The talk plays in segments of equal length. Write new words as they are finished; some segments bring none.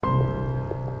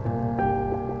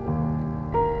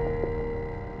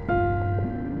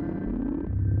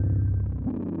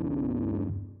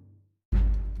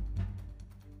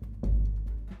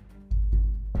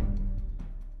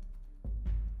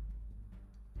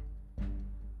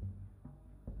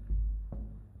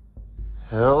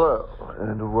Hello,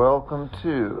 and welcome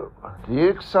to the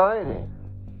exciting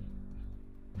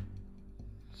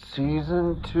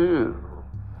Season 2,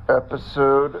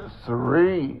 Episode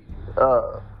 3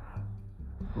 of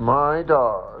My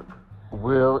Dog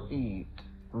Will Eat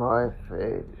My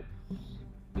Face.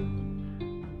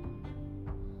 And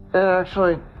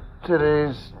actually,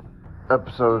 today's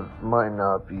episode might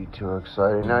not be too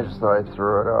exciting. I just thought I'd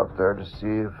throw it out there to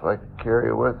see if I could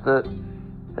carry it with it.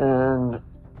 And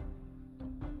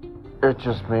it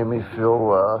just made me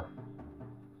feel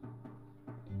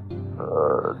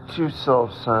too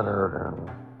self-centered, and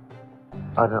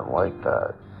I didn't like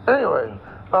that. Anyway,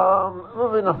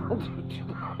 moving on to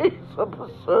today's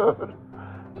episode,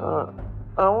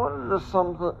 I wanted to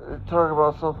talk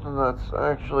about something that's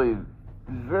actually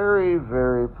very,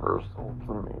 very personal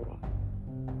to me.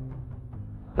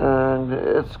 And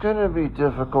it's going to be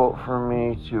difficult for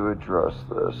me to address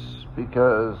this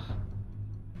because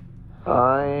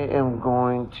I am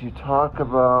going to talk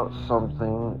about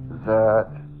something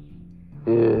that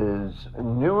is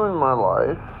new in my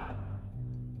life,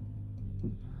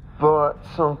 but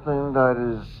something that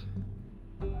is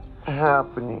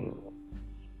happening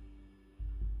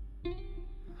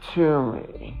to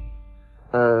me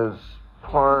as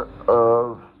part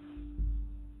of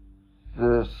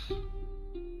this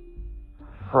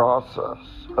process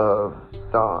of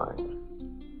dying.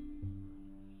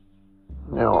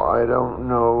 Now, I don't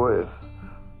know if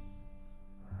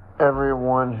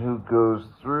everyone who goes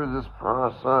through this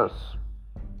process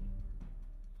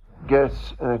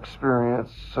gets an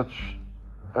experience such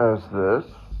as this,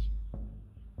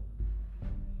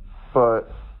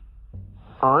 but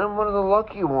I'm one of the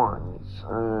lucky ones,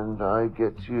 and I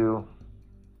get to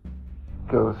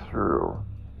go through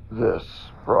this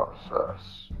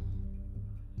process.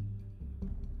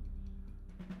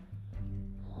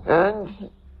 And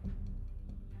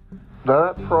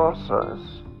that process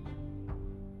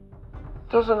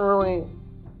doesn't really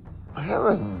have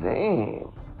a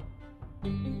name.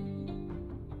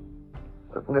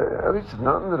 At least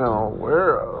none that I'm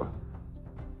aware of.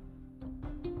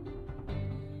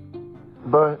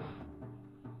 But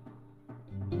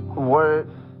what it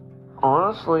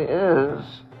honestly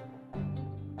is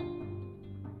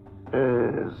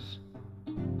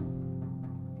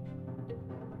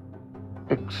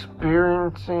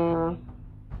experiencing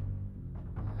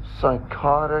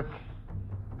psychotic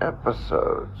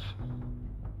episodes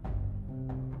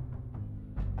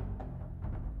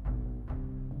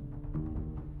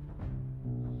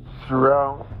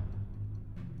throughout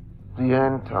the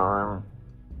end time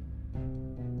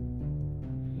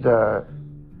that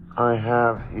I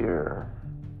have here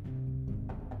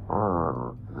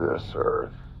on this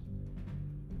earth.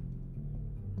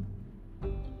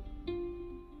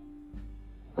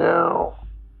 Now,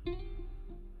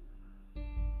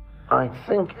 I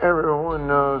think everyone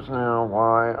knows now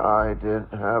why I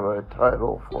didn't have a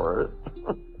title for it.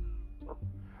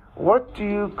 What do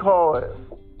you call it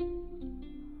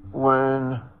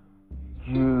when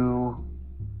you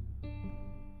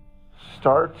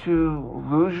start to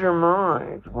lose your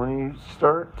mind? When you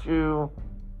start to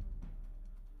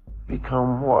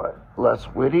become what? Less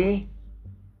witty?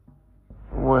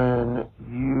 When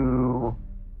you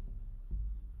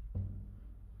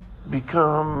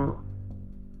become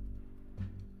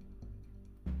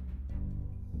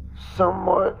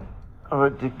somewhat of a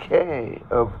decay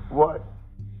of what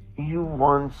you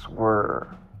once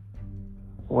were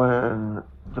when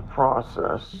the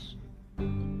process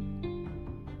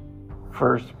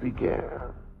first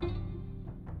began.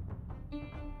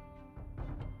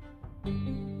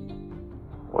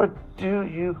 What do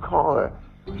you call it?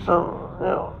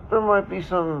 There might be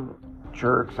some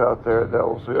jerks out there that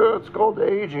will say, oh, it's called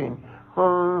aging.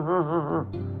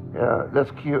 Yeah,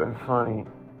 that's cute and funny.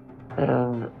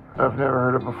 And I've never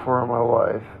heard it before in my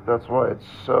life. That's why it's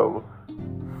so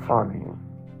funny.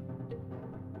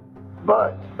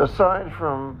 But aside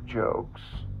from jokes,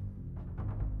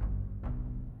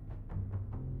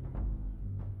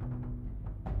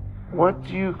 what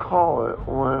do you call it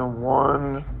when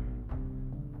one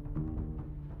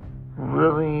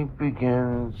really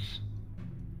begins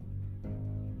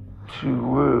to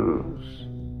lose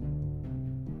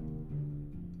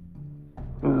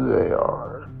who they are?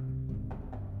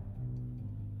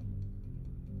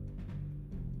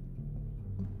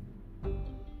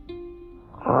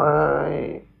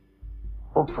 I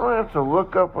will probably have to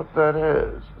look up what that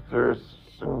is, if there's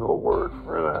a single word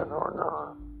for that or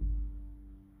not.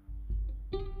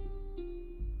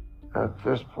 At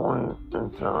this point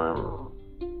in time,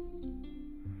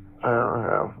 I don't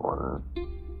have one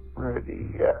ready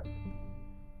yet.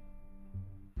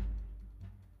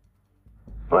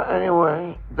 But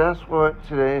anyway, that's what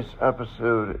today's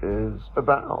episode is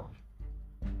about.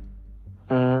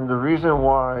 And the reason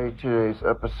why today's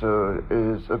episode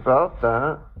is about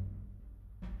that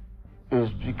is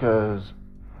because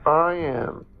I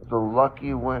am the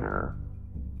lucky winner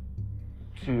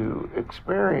to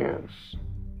experience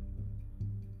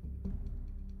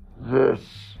this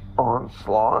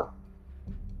onslaught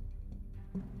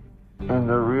in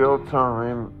the real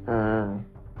time and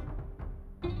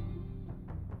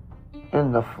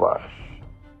in the flesh.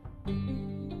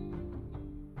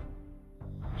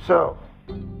 So,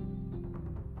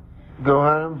 go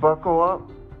ahead and buckle up.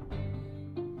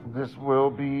 This will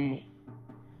be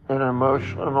an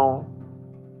emotional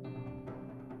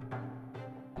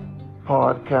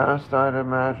podcast, I'd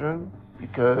imagine,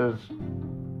 because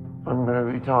I'm going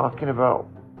to be talking about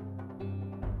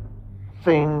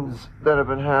things that have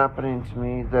been happening to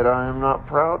me that I am not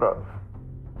proud of.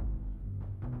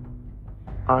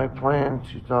 I plan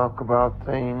to talk about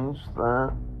things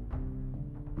that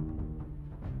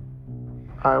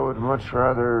I would much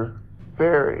rather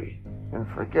bury and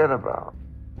forget about.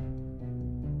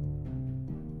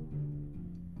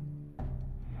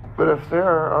 But if there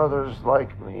are others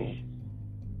like me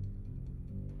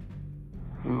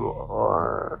who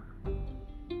are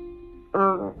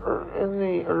in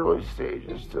the early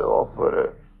stages still, I'll put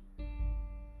it,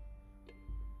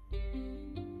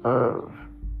 of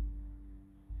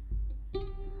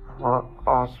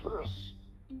hospice.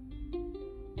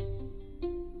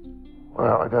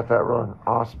 Well, I got that wrong.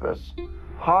 Hospice.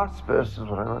 Hospice is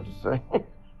what I meant to say.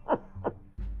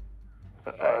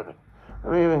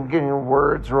 I'm even getting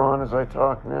words wrong as I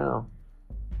talk now.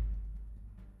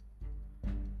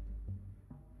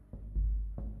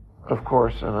 Of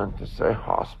course, I meant to say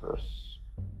hospice.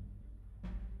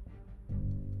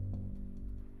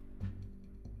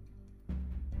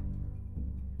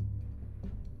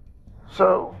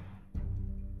 So,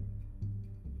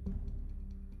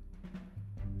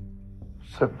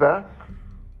 sit back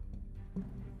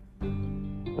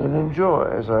and enjoy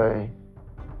as I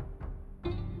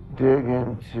dig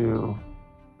into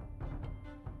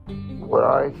what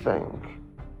I think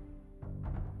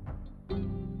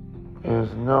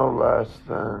is no less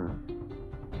than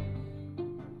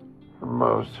the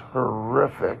most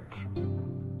horrific,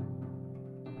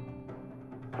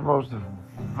 the most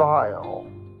vile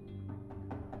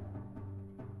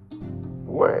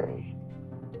way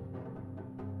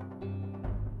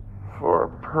for a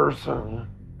person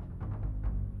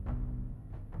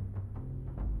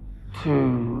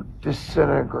to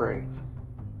disintegrate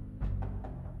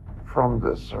from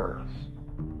this earth.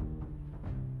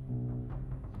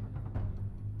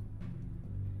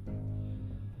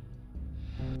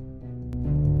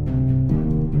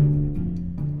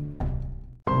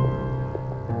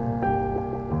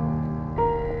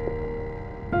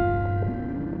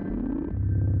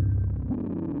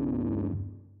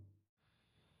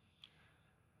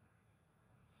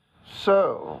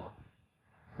 So,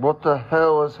 what the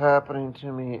hell is happening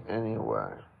to me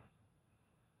anyway?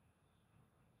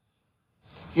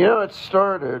 You know, it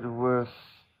started with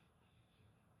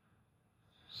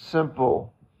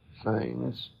simple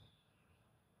things.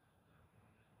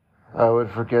 I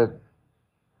would forget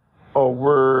a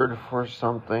word for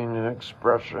something, an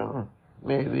expression,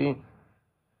 maybe.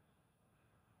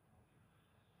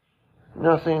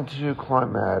 Nothing too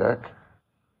climatic.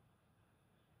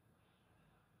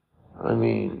 I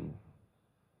mean,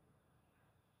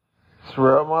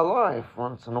 throughout my life,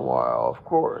 once in a while, of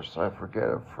course, I forget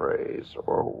a phrase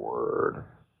or a word.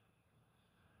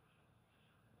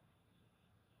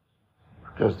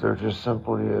 Because there just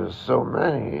simply is so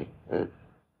many.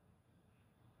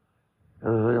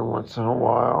 Every once in a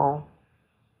while,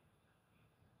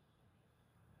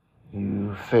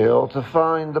 you fail to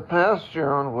find the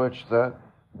pasture on which that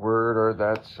word or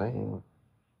that saying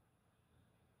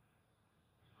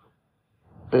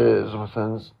is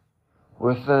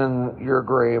within your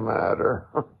gray matter.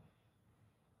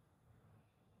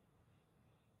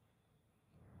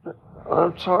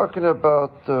 I'm talking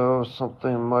about, though,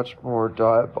 something much more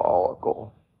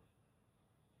diabolical.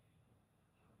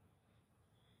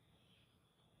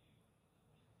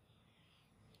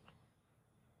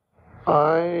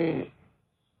 I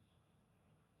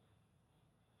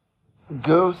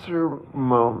go through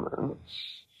moments,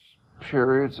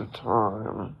 periods of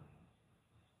time,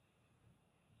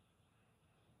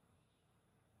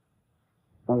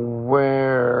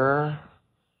 where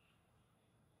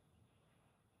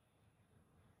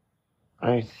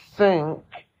I think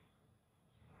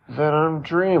that I'm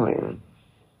dreaming.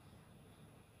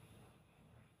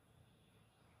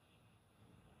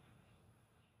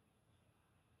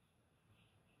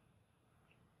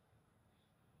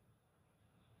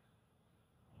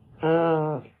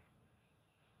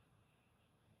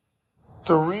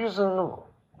 the reason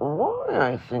why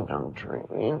I think I'm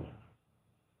dreaming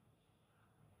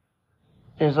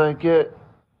is I get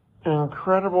an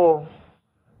incredible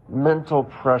mental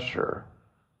pressure.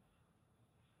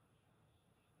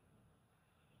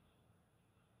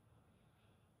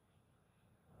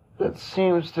 That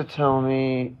seems to tell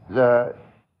me that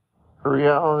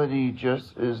reality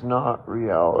just is not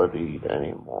reality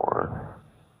anymore.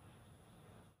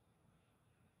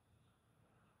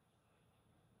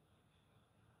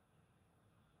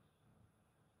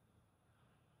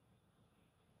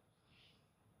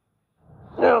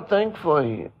 Now,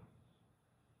 thankfully,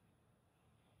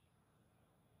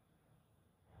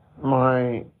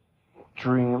 my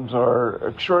dreams are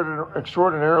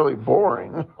extraordinarily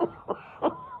boring.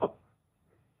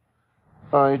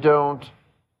 I don't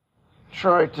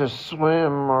try to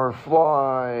swim or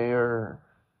fly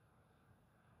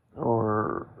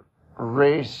or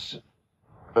race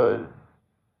a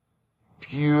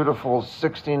beautiful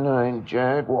 69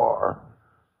 Jaguar.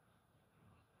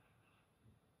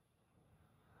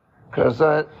 Because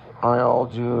that I all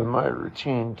do in my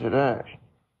routine today.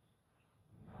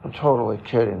 I'm totally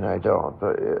kidding, I don't.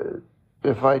 But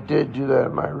if I did do that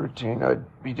in my routine,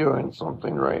 I'd be doing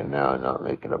something right now, not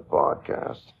making a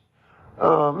podcast.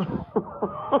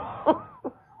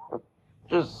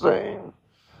 Just saying.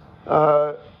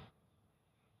 I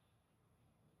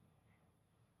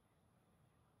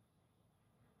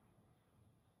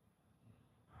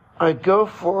go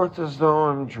forth as though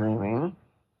I'm dreaming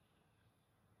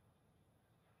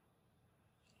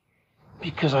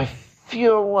because I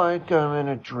feel like I'm in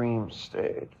a dream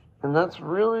state. And that's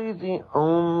really the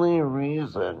only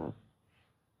reason.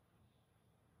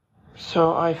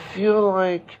 So I feel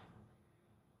like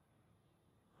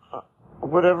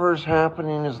whatever's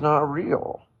happening is not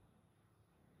real.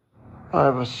 I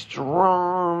have a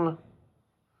strong,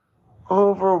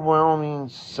 overwhelming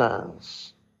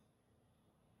sense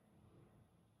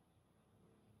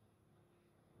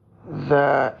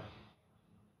that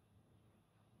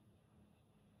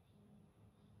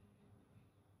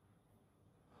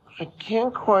I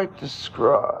can't quite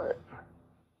describe,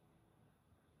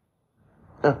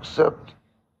 except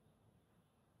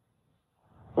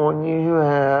when you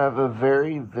have a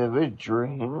very vivid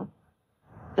dream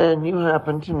and you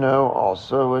happen to know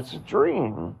also it's a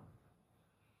dream.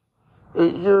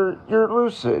 You're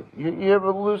lucid. You have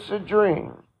a lucid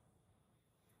dream.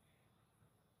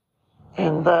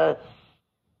 And that,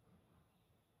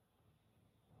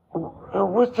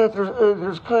 with that,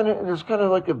 there's kind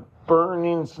of like a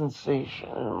burning sensation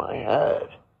in my head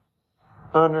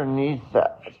underneath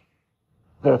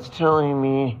that's telling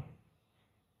me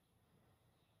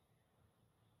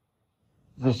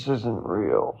this isn't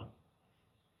real.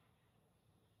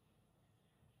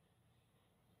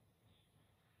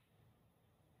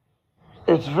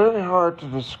 It's very hard to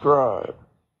describe,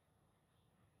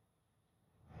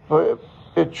 but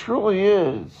it truly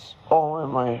is all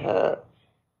in my head.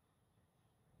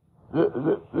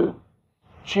 The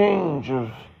change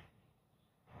of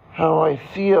how I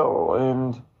feel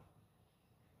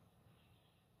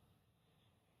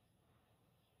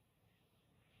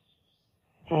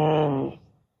and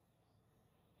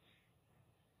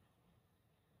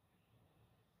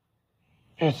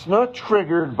it's not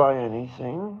triggered by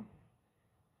anything.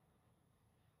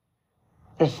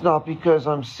 It's not because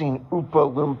I'm seeing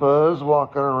Oompa Loompas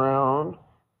walking around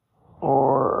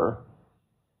or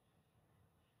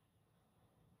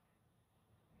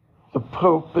the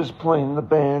Pope is playing the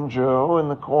banjo in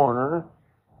the corner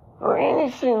or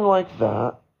anything like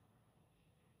that.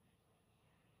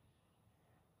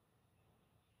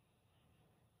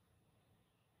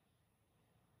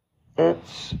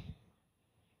 It's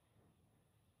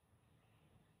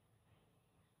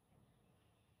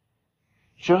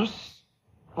just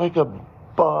like a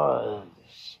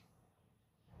buzz,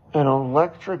 an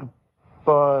electric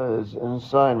buzz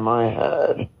inside my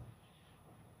head.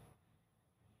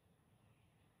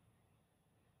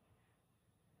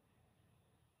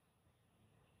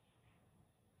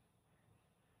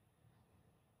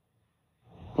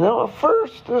 Now, at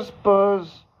first, this buzz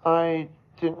I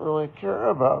didn't really care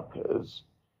about because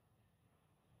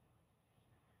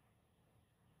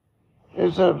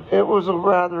it was a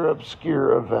rather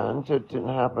obscure event. It didn't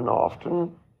happen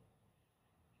often.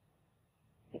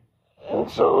 And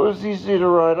so it was easy to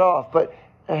write off, but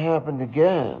it happened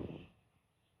again.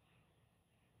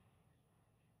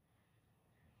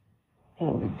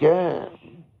 And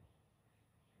again.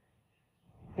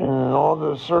 And in all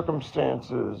those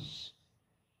circumstances,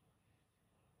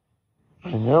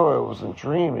 I know I wasn't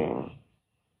dreaming.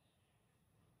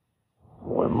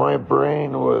 When my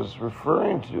brain was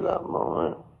referring to that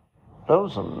moment, That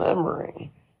was a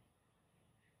memory,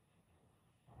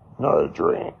 not a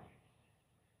dream.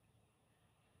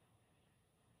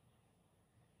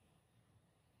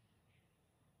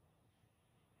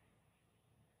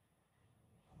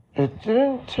 It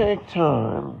didn't take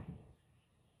time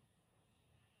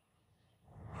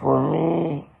for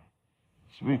me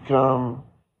to become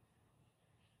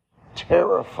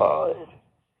terrified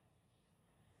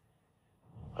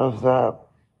of that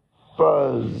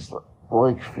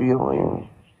buzz-like feeling.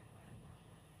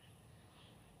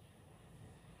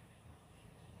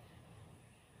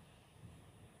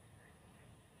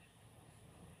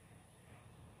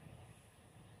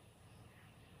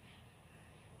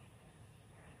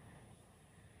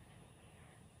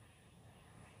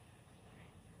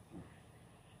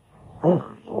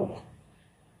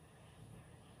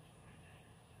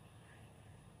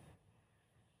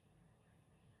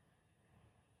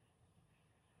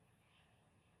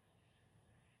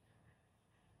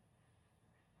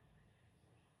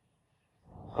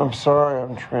 I'm sorry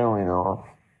I'm trailing off.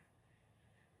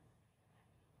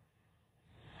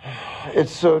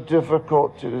 It's so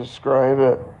difficult to describe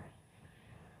it.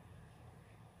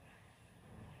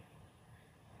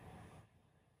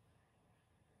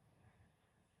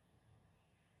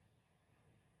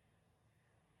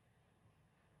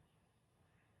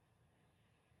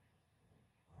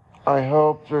 I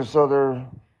hope there's other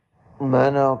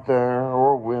men out there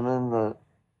or women that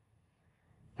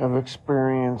have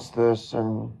experienced this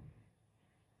and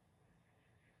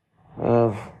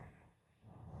have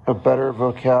a better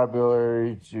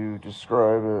vocabulary to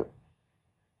describe it.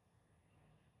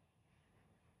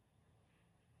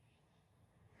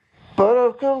 But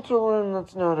I've come to learn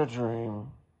that's not a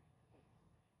dream.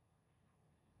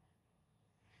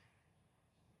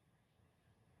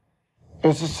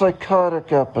 It's a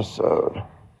psychotic episode.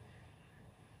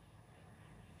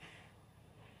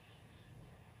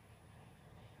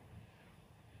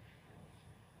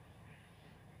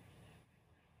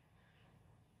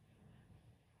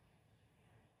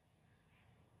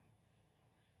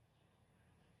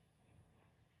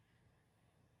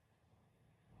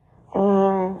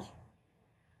 And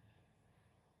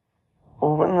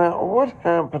what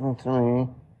happened to me,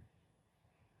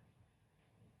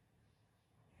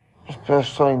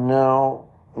 especially now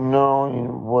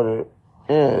knowing what it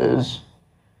is,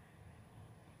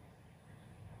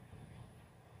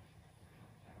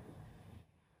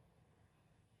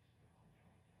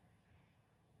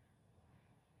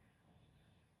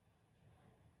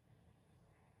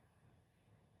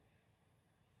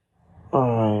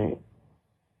 I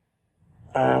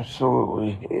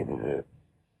absolutely hated it.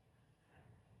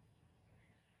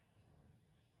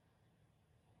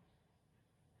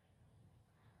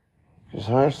 Because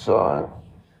I saw it.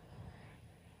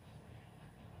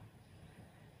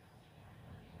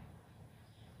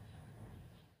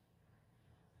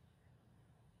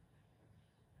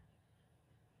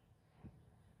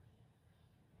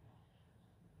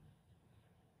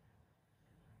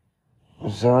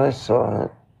 As I saw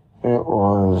it, it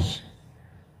was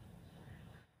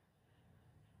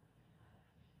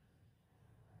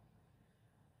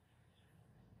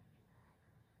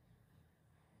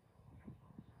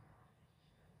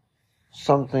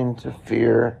something to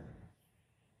fear.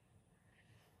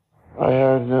 I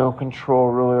had no control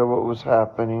really of what was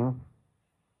happening.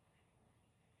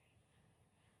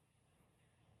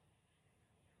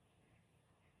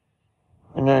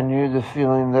 And I knew the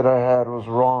feeling that I had was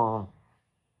wrong.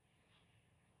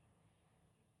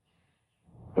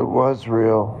 It was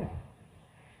real.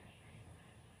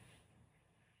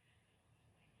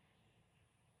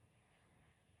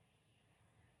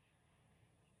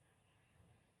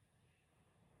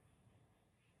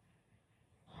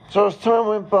 So as time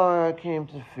went by, I came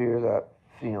to fear that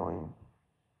feeling.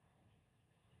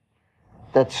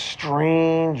 That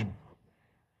strange,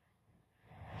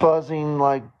 buzzing,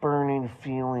 like burning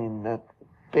feeling at the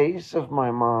base of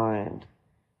my mind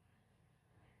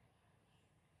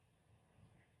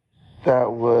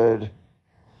that would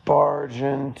barge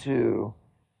into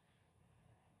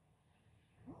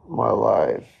my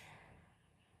life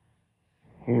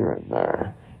here and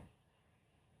there.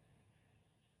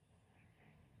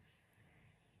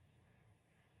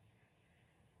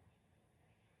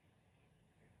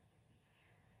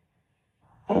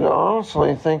 And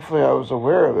honestly, thankfully, I was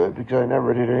aware of it because I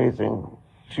never did anything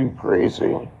too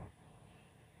crazy.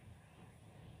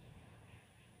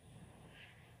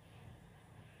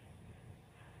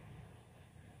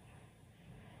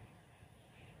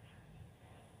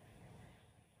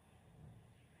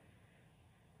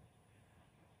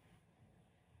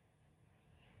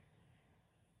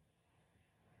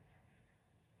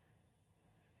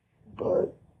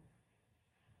 but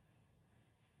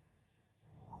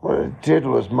what it did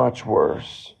was much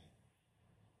worse.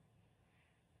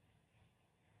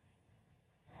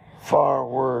 Far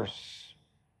worse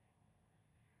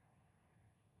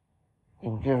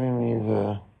than giving me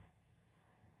the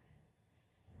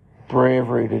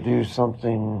bravery to do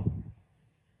something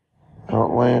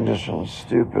outlandish and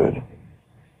stupid.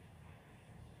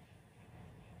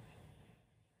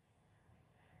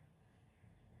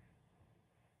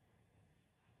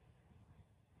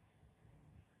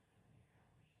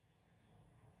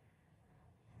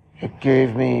 It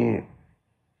gave me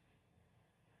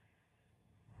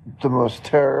the most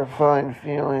terrifying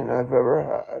feeling I've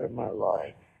ever had in my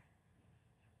life.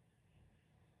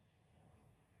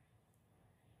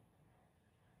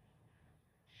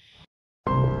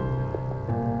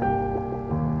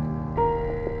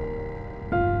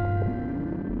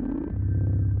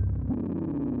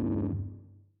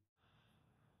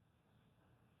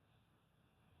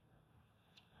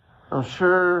 I'm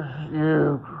sure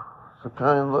you, the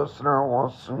kind listener,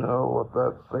 wants to know what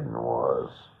that thing was.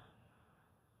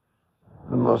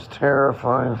 The most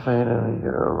terrifying thing in the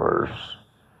universe.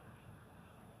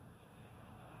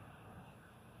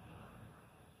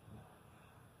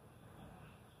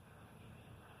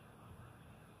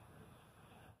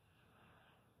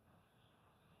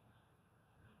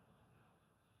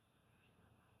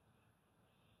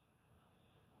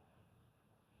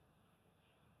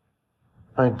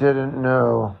 I didn't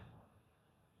know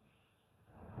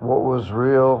what was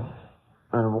real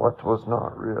and what was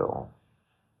not real.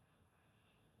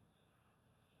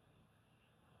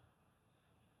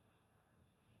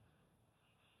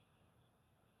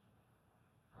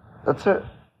 That's it.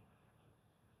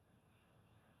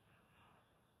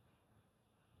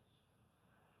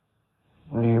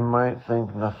 You might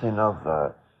think nothing of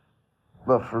that,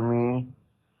 but for me,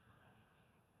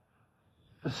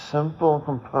 the simple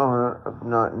component of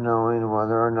not knowing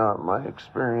whether or not my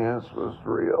experience was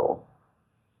real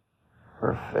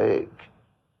or fake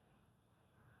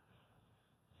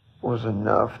was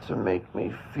enough to make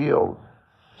me feel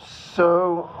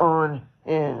so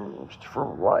unhinged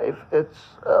from life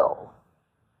itself,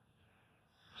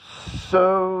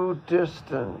 so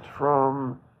distant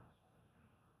from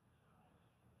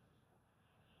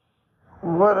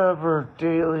whatever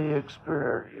daily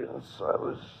experience I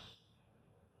was,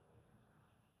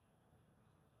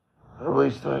 at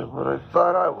least what I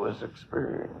thought I was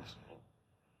experiencing.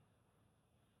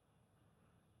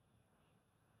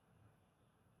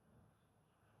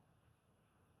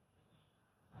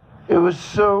 It was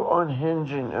so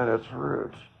unhinging at its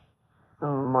root in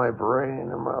my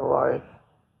brain and my life.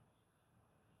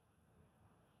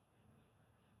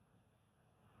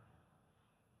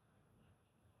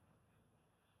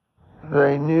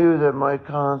 They knew that my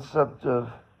concept of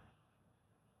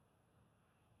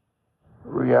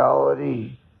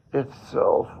reality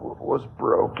itself was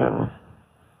broken.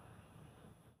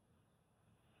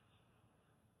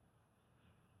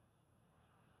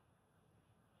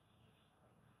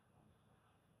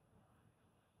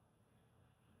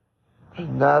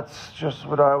 And that's just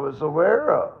what I was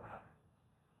aware of.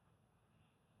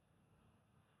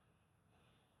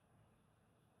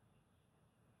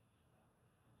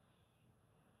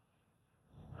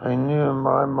 I knew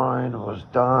my mind was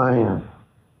dying.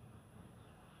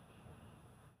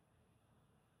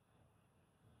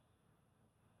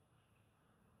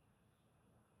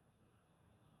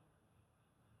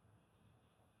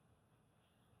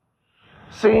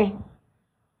 See,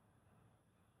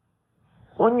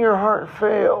 when your heart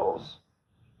fails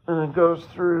and it goes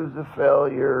through the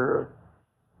failure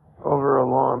over a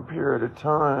long period of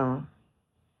time,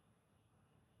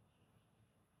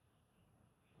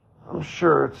 I'm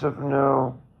sure it's of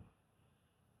no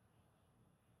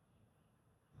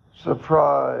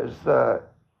surprise that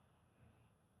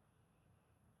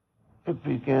it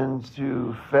begins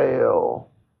to fail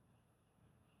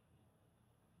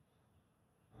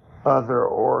other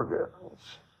organs.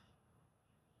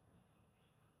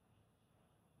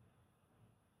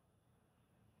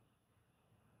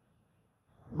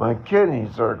 My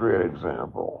kidneys are a great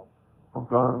example.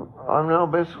 I'm now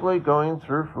basically going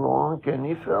through full-on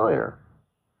kidney failure.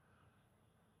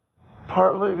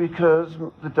 Partly because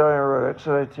the diuretics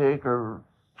that I take are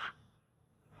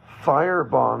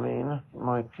firebombing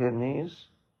my kidneys,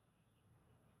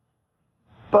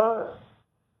 but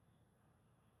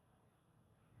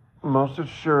most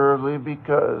assuredly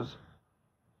because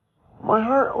my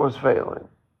heart was failing.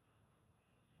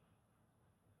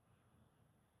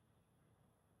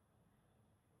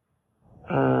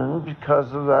 And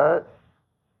because of that,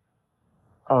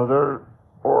 other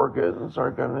organs are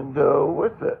going to go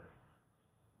with it.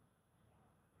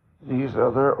 these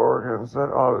other organs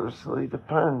that obviously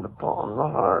depend upon the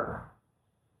heart.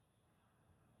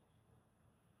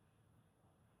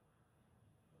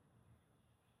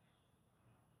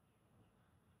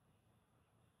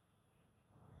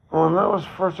 When that was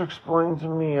first explained to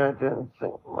me, I didn't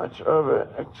think much of it,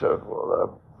 except,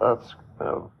 well, that's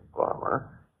kind of a bummer.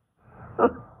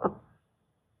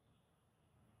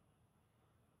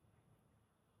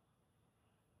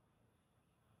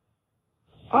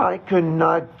 I could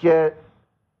not get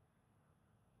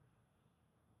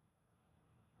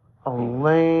a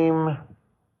lame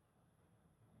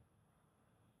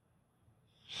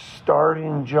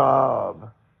starting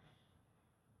job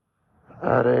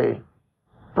at a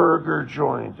burger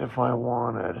joint if I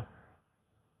wanted.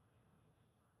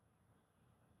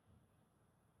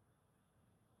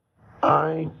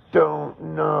 I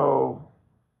don't know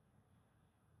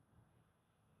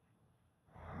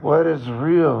what is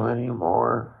real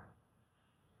anymore.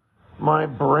 My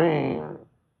brain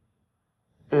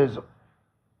is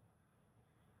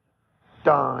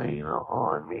dying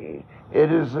on me.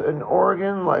 It is an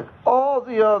organ like all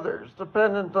the others,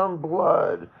 dependent on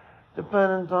blood,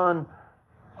 dependent on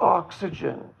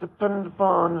oxygen, dependent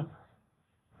upon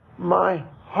my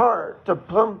heart to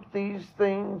pump these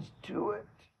things to it.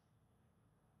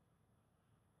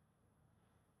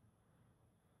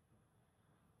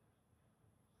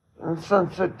 And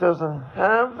since it doesn't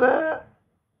have that,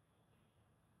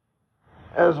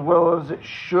 as well as it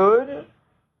should,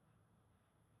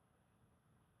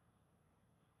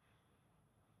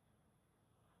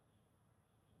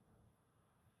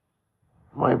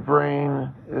 my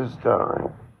brain is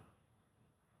dying.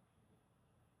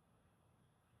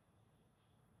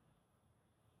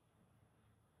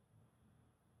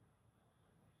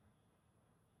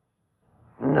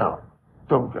 No,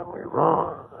 don't get me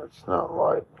wrong. It's not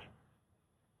like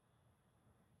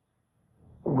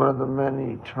one of the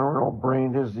many terminal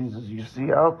brain diseases you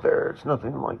see out there. It's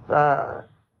nothing like that.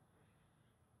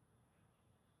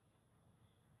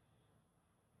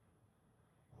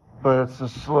 But it's a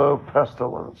slow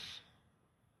pestilence,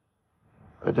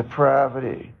 a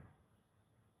depravity,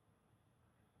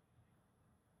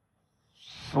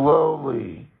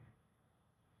 slowly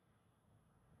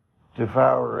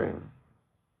devouring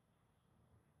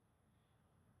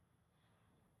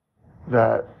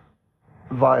that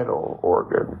vital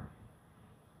organ.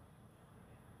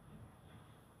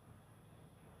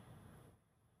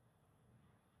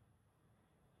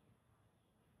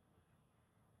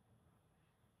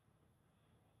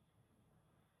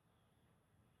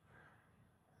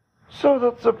 So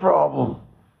that's a problem.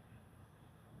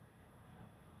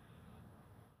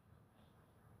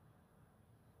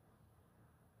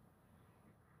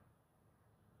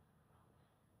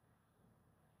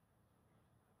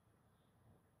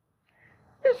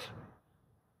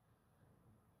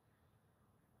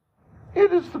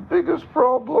 It is the biggest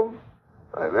problem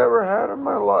I've ever had in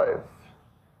my life.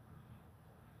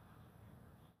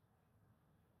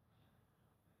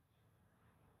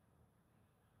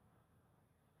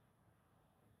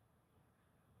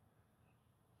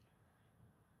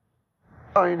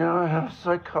 I now have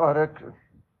psychotic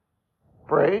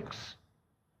breaks.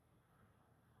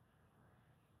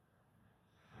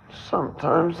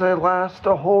 Sometimes they last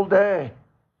a whole day.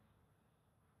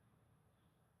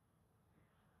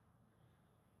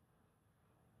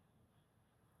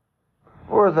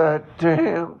 Or that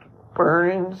damned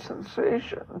burning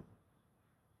sensation.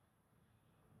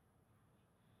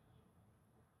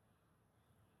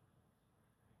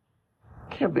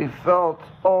 Can be felt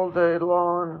all day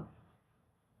long.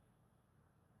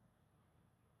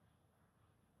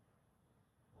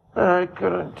 And I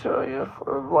couldn't tell you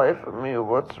for the life of me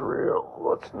what's real,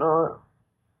 what's not.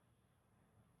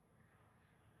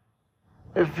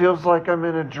 It feels like I'm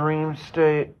in a dream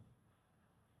state.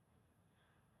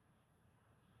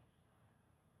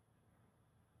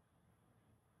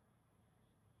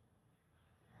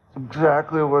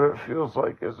 Exactly what it feels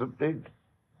like is a big,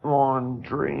 long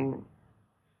dream.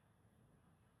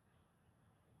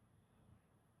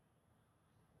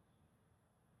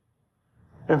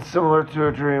 And similar to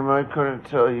a dream, I couldn't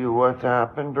tell you what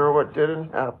happened or what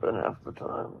didn't happen half the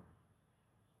time.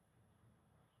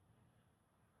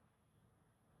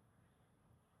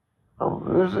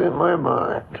 I'm losing my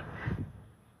mind.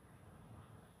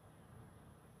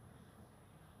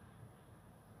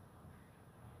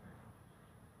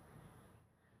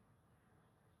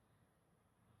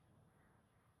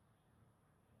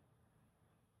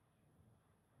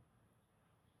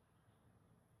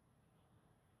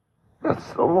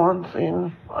 That's the one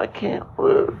thing I can't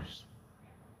lose.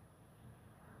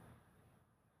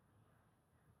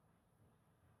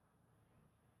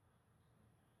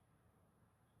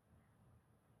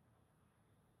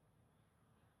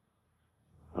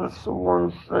 That's the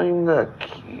one thing that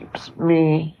keeps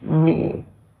me, me.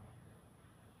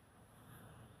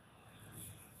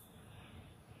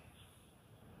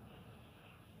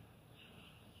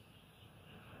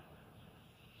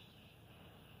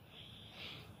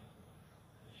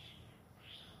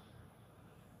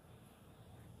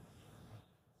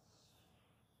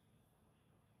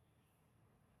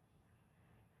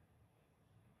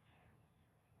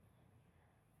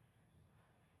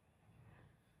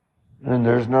 And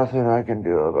there's nothing I can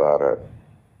do about it.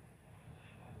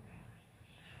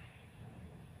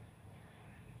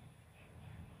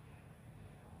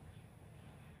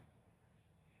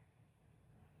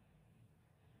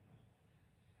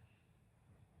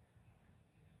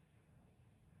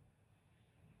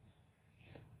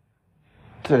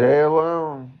 Today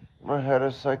alone, I had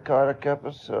a psychotic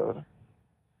episode.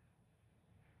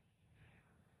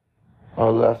 I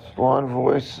left long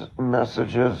voice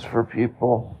messages for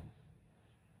people.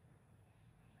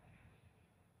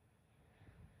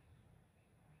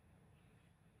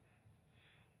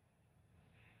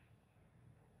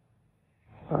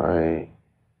 I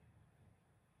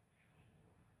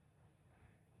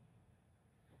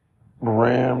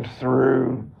rammed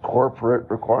through corporate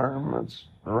requirements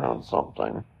around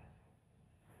something.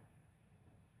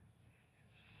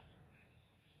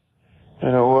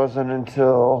 And it wasn't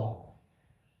until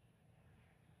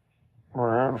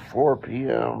around 4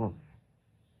 p.m.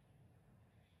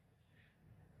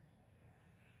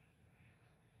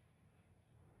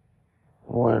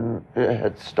 when it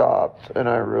had stopped and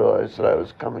I realized that I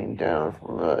was coming down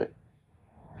from a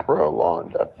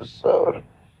prolonged episode.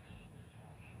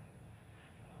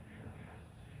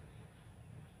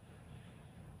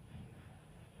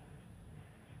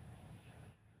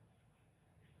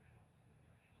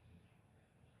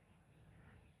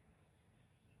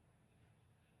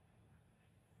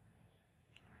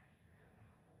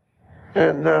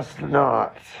 And that's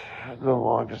not the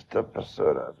longest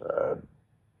episode I've had.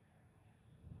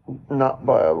 Not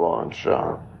by a long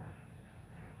shot.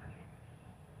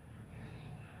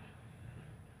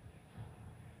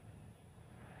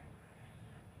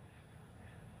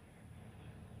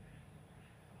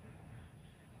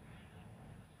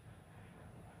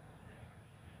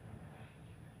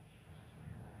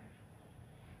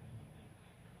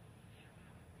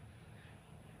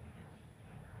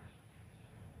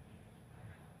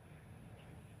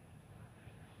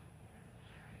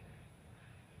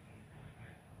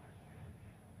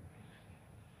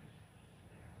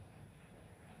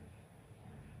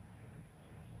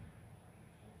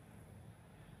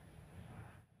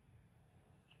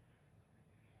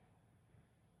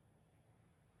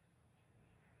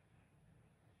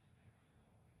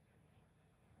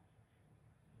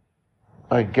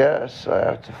 I guess I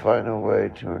have to find a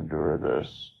way to endure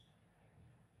this.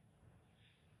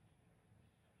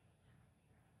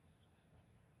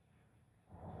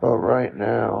 But right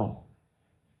now,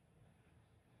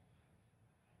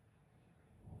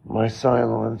 my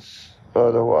silence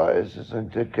otherwise is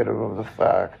indicative of the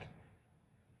fact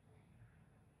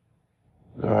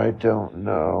that I don't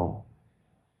know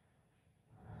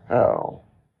how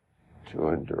to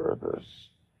endure this.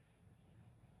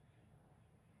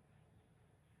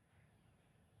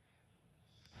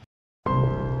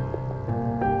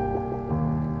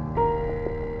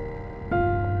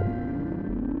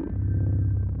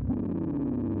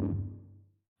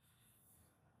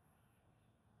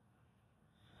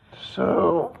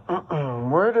 So,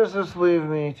 where does this leave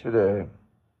me today?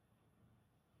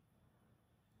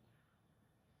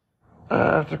 I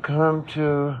have to come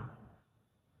to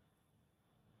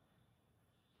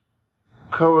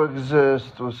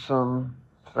coexist with some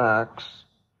facts.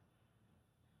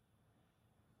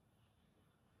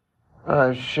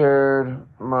 I've shared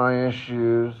my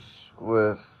issues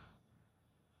with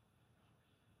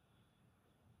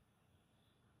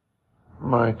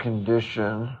my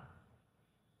condition,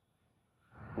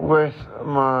 with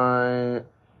my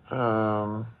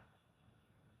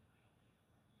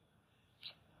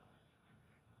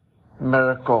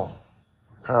medical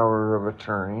power of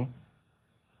attorney.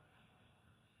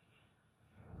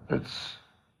 It's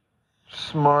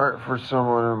smart for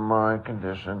someone in my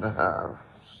condition to have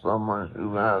someone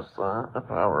who has the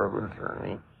power of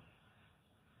attorney.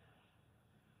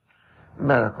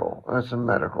 Medical. That's a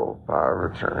medical power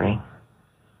of attorney.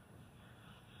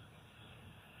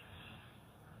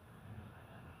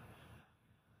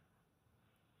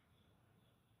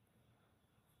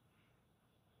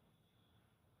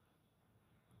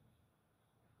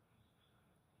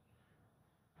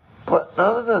 But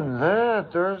other than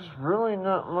that, there's really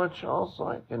not much else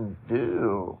I can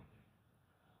do.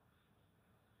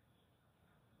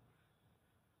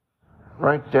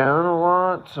 write down a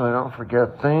lot so I don't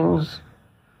forget things.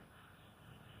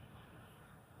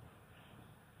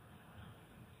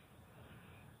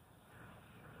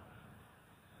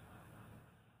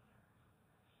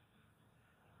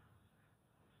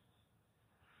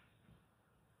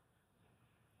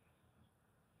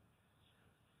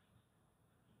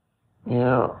 You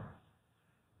know,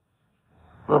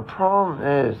 the problem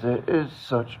is, it is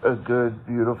such a good,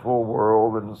 beautiful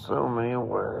world in so many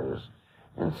ways,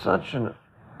 in such an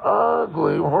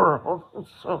ugly world in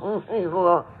so many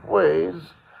ways,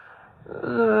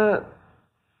 that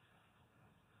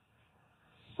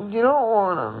you don't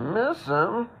want to miss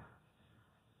them.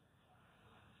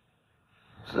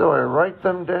 So I write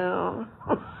them down,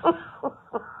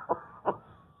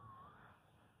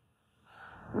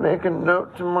 make a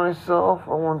note to myself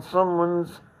when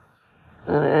someone's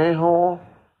an a-hole,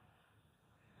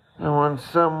 and when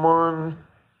someone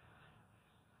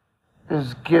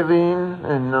is giving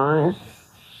and nice.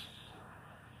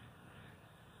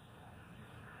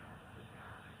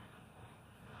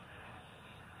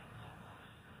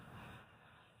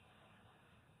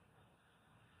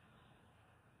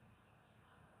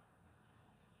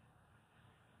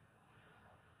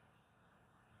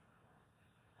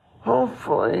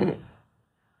 Hopefully,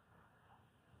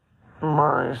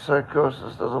 my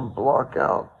psychosis doesn't block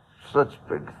out such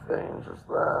big things as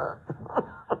that.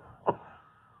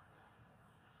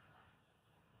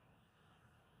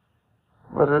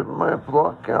 But it might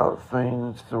block out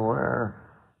things to where,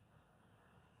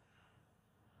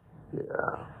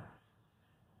 yeah,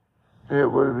 it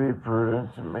would be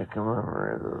prudent to make a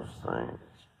memory of those things.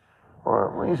 Or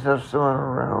at least have someone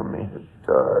around me who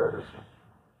does.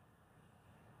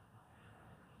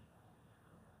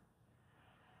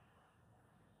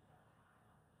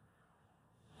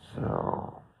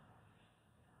 So,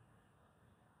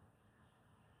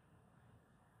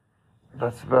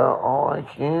 that's about all I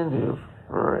can do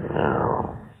for right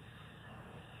now.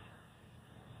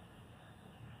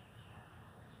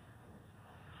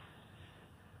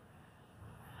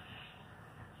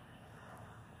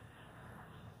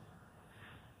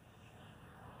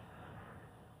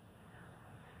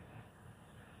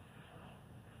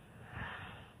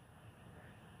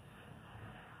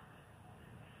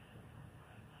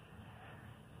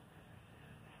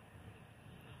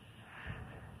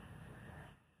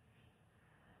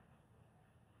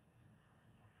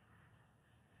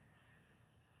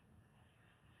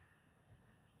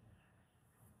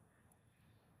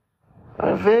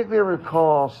 I vaguely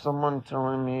recall someone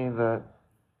telling me that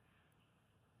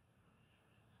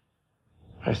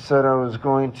I said I was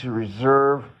going to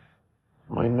reserve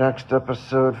my next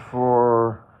episode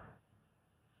for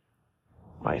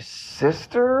my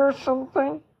sister or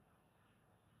something.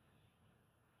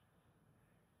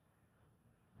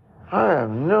 I have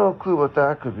no clue what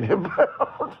that could be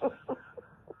about.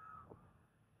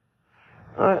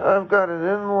 I've got an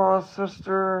in-law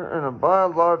sister and a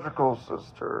biological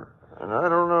sister, and I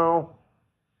don't know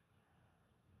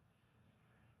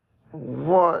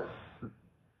what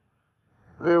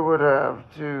they would have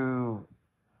to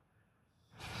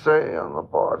say on the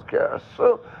podcast.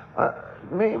 So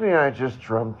maybe I just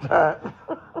dreamt that.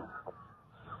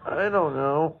 I don't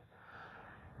know.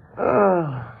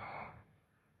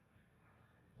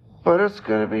 But it's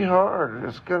going to be hard.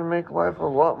 It's going to make life a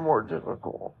lot more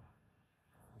difficult.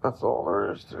 That's all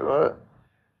there is to it.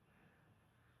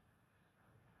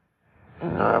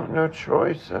 And I have no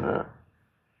choice in it.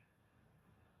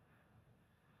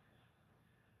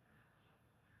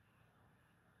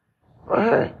 But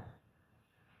hey,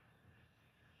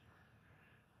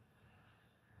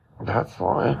 that's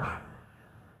life.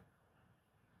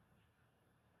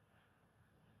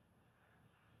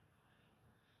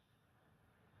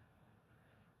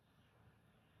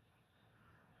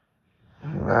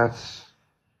 That's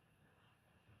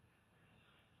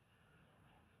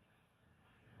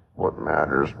what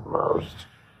matters most.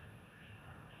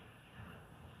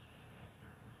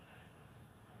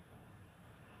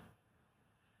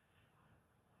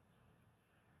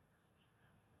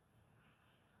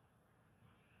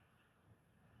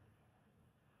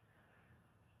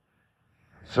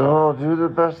 So I'll do the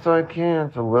best I can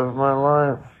to live my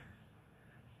life.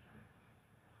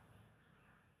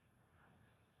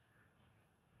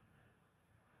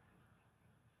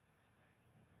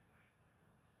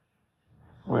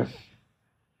 With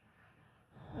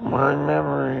my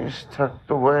memories tucked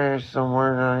away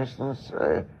somewhere nice and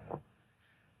safe.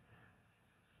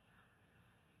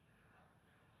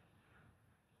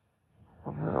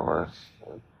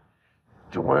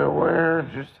 Do I wear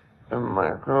just a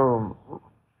micro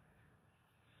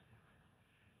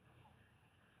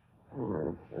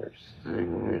texting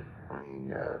me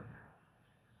yet.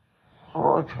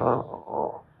 All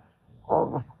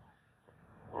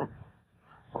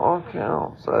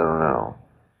accounts, I don't know.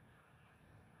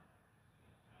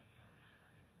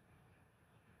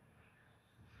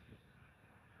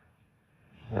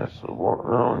 Yes, I won't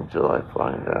know until I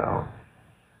find out.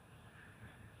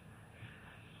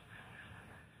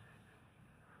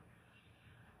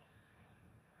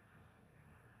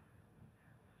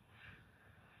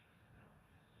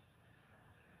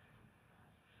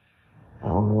 I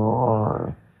don't know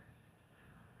why.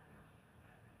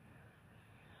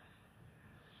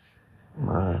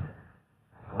 My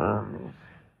friends.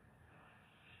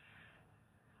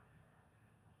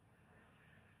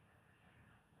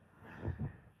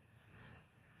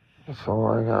 That's all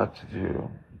I got to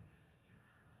do.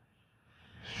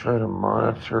 Just try to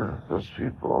monitor those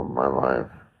people in my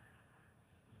life.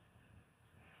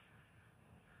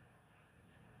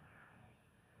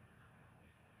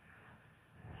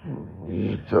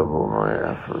 Redouble my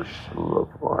efforts to look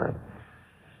like.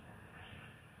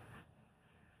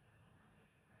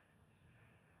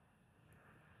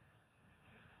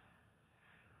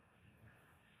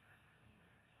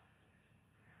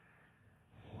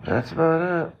 That's about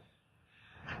it.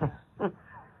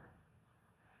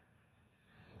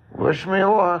 Wish me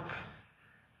luck.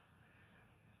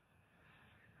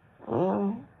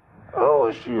 I'll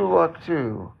wish you luck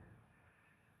too,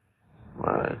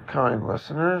 my kind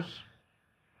listeners.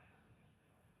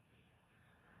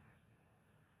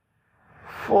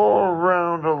 Full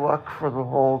round of luck for the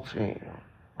whole team.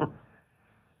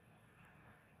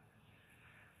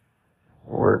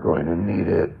 We're going to need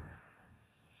it.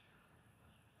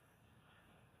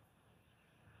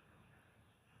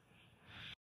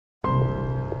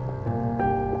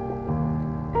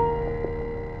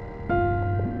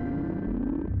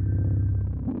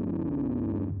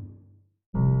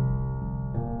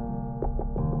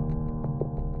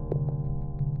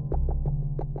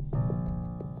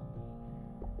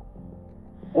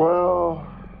 Well,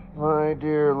 my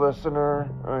dear listener,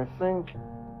 I think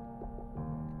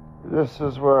this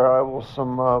is where I will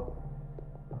sum up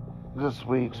this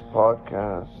week's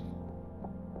podcast.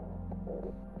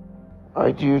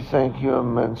 I do thank you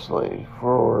immensely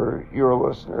for your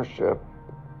listenership.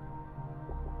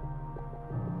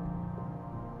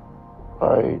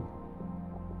 I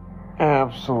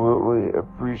absolutely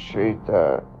appreciate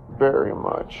that very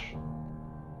much.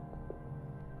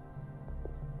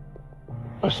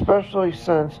 Especially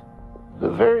since the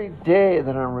very day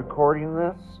that I'm recording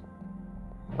this,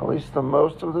 at least the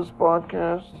most of this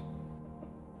podcast,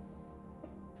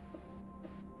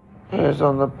 is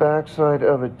on the backside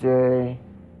of a day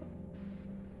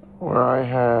where I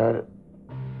had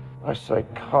a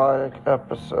psychotic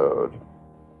episode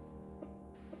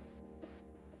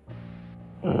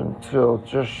until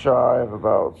just shy of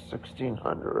about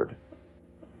 1600,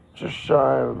 just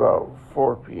shy of about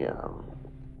 4 p.m.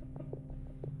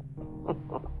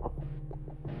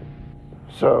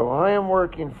 So I am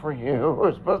working for you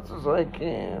as best as I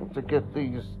can to get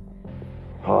these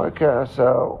podcasts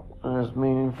out and as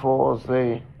meaningful as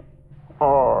they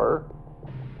are,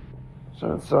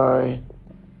 since I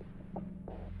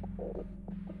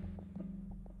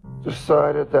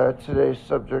decided that today's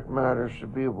subject matter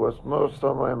should be what's most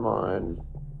on my mind,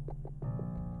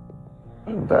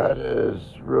 and that is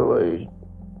really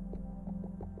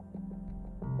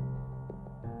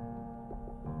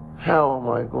how am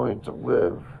I going to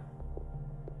live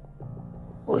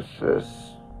with this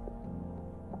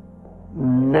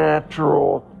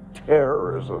natural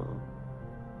terrorism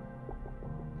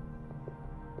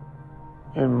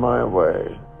in my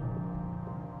way.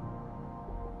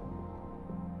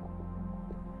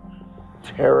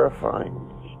 Terrifying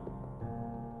me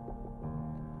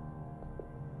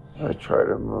as I try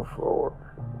to move forward.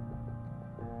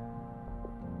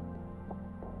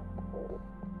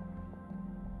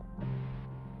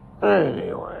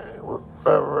 Anyway, we've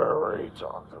already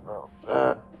talked about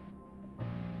that.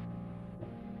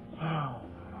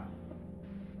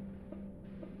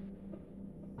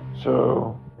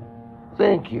 So,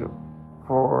 thank you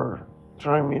for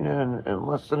chiming in and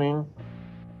listening.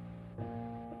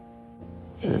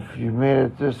 If you made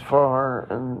it this far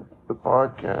in the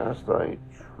podcast, I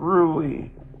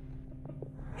truly,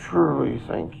 truly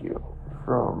thank you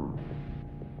from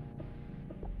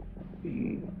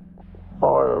the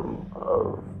bottom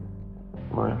of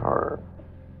my heart.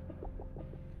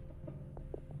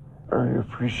 I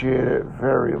appreciate it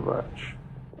very much.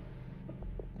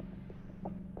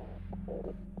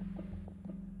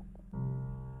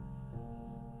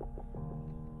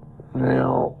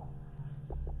 Now,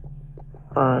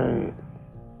 I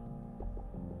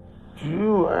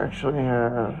do actually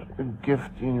have a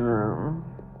gifting room,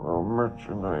 well,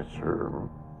 merchandise room.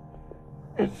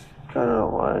 It's kind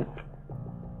of like,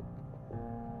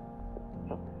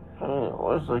 it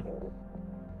was like,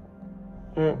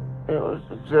 it was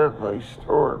exactly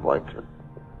stored like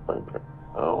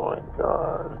oh my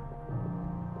God.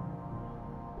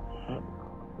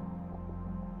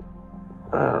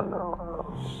 I don't know how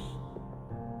else.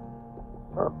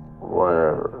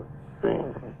 Whatever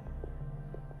thing.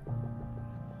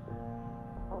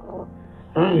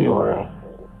 Anyway.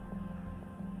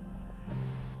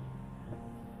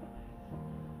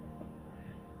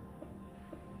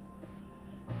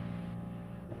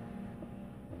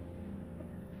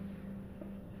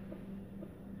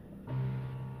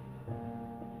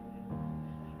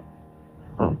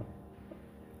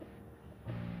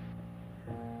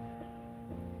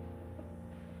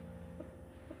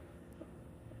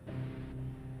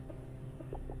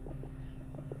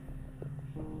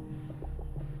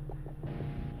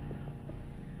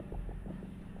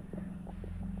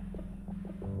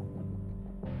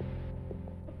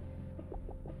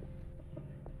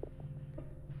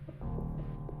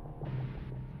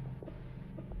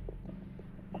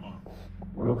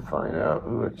 We'll find out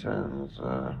who attends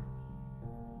the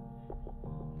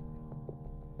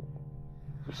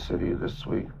city this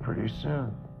week pretty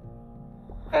soon.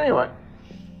 Anyway,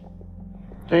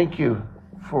 thank you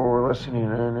for listening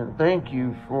in, and thank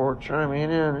you for chiming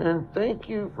in, and thank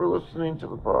you for listening to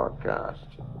the podcast.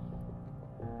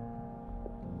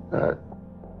 That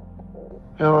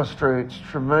illustrates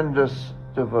tremendous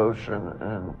devotion,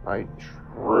 and I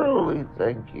truly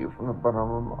thank you from the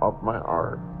bottom of my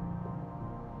heart.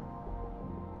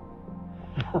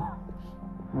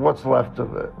 What's left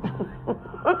of it.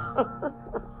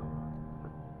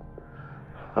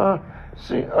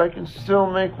 See, I can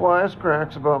still make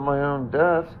wisecracks about my own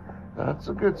death. That's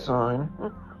a good sign.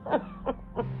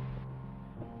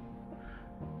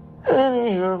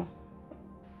 Anywho,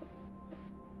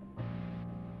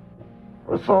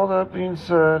 with all that being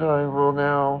said, I will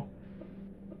now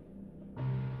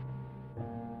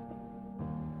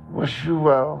wish you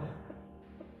well.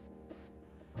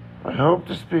 I hope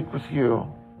to speak with you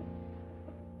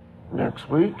next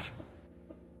week.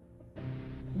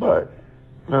 But,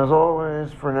 as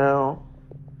always, for now,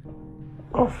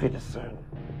 auf Wiedersehen.